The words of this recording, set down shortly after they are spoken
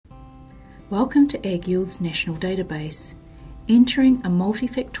Welcome to AgYields National Database, entering a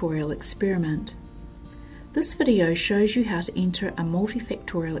multifactorial experiment. This video shows you how to enter a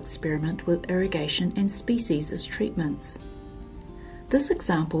multifactorial experiment with irrigation and species as treatments. This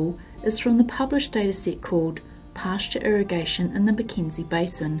example is from the published dataset called Pasture Irrigation in the Mackenzie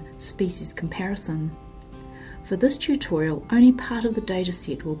Basin Species Comparison. For this tutorial, only part of the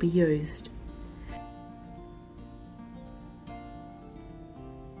dataset will be used.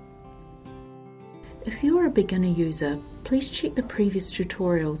 If you are a beginner user, please check the previous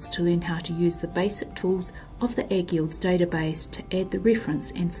tutorials to learn how to use the basic tools of the AgYields database to add the reference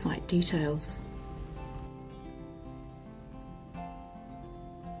and site details.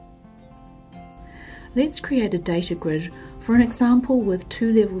 Let's create a data grid for an example with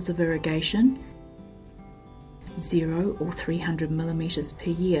 2 levels of irrigation, 0 or 300 millimeters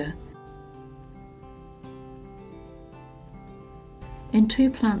per year, and 2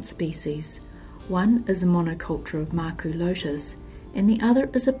 plant species. One is a monoculture of Maku lotus, and the other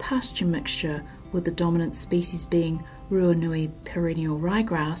is a pasture mixture with the dominant species being Ruanui perennial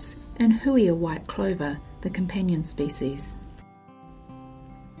ryegrass and Huia white clover, the companion species.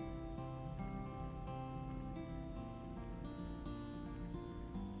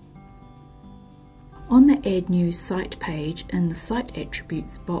 On the Add New Site page in the Site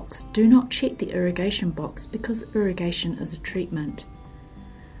Attributes box, do not check the irrigation box because irrigation is a treatment.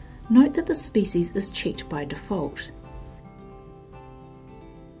 Note that the species is checked by default.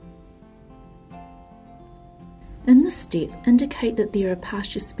 In this step, indicate that there are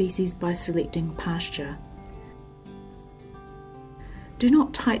pasture species by selecting Pasture. Do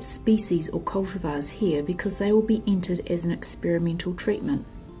not type species or cultivars here because they will be entered as an experimental treatment.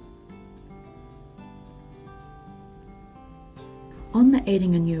 On the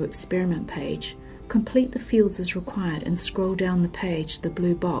Adding a New Experiment page, complete the fields as required and scroll down the page to the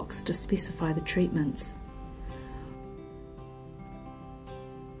blue box to specify the treatments.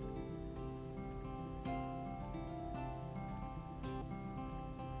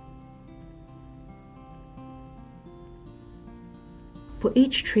 For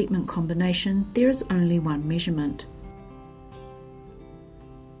each treatment combination, there is only one measurement.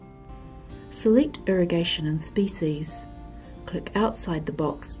 Select Irrigation and Species. Click outside the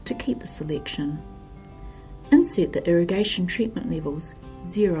box to keep the selection. Insert the irrigation treatment levels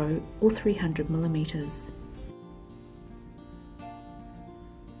 0 or 300 millimeters.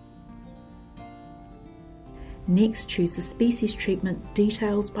 Next, choose the species treatment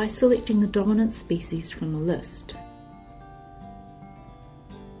details by selecting the dominant species from the list.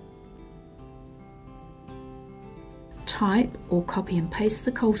 Type or copy and paste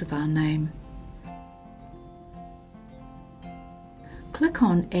the cultivar name. Click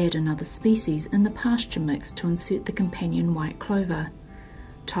on Add another species in the pasture mix to insert the companion white clover.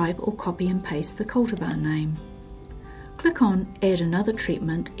 Type or copy and paste the cultivar name. Click on Add another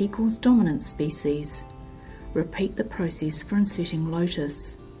treatment equals dominant species. Repeat the process for inserting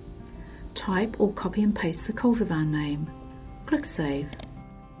lotus. Type or copy and paste the cultivar name. Click Save.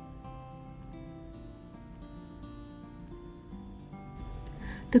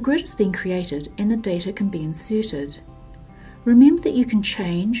 The grid has been created and the data can be inserted. Remember that you can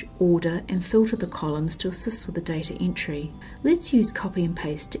change, order and filter the columns to assist with the data entry. Let's use copy and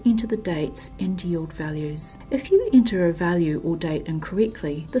paste to enter the dates and yield values. If you enter a value or date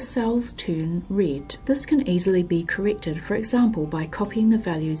incorrectly, the cells turn red. This can easily be corrected, for example by copying the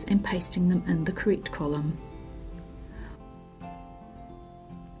values and pasting them in the correct column.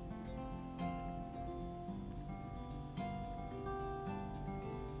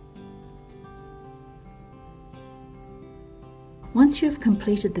 Once you have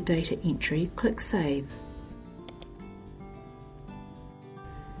completed the data entry, click Save.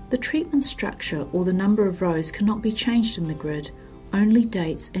 The treatment structure or the number of rows cannot be changed in the grid, only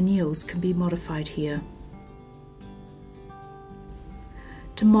dates and yields can be modified here.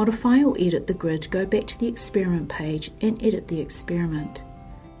 To modify or edit the grid, go back to the experiment page and edit the experiment.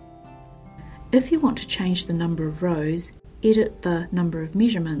 If you want to change the number of rows, edit the number of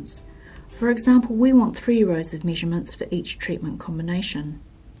measurements. For example, we want 3 rows of measurements for each treatment combination.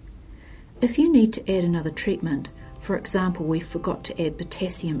 If you need to add another treatment, for example we forgot to add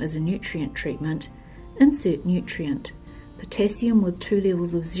potassium as a nutrient treatment, insert nutrient, potassium with 2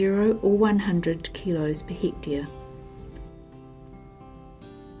 levels of 0 or 100 kilos per hectare.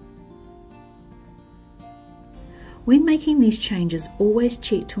 When making these changes, always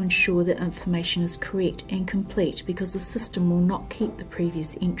check to ensure that information is correct and complete because the system will not keep the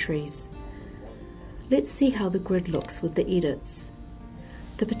previous entries. Let's see how the grid looks with the edits.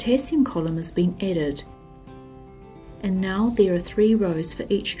 The potassium column has been added. and now there are 3 rows for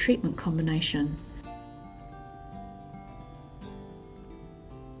each treatment combination.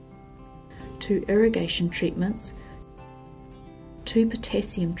 2 irrigation treatments, 2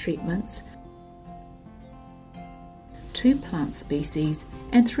 potassium treatments, 2 plant species,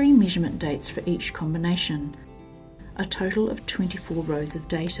 and 3 measurement dates for each combination, a total of 24 rows of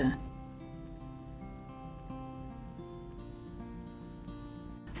data.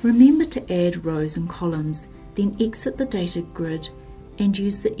 Remember to add rows and columns, then exit the data grid and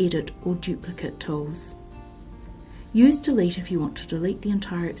use the edit or duplicate tools. Use delete if you want to delete the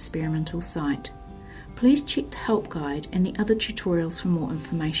entire experimental site. Please check the help guide and the other tutorials for more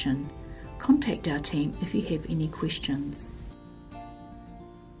information. Contact our team if you have any questions.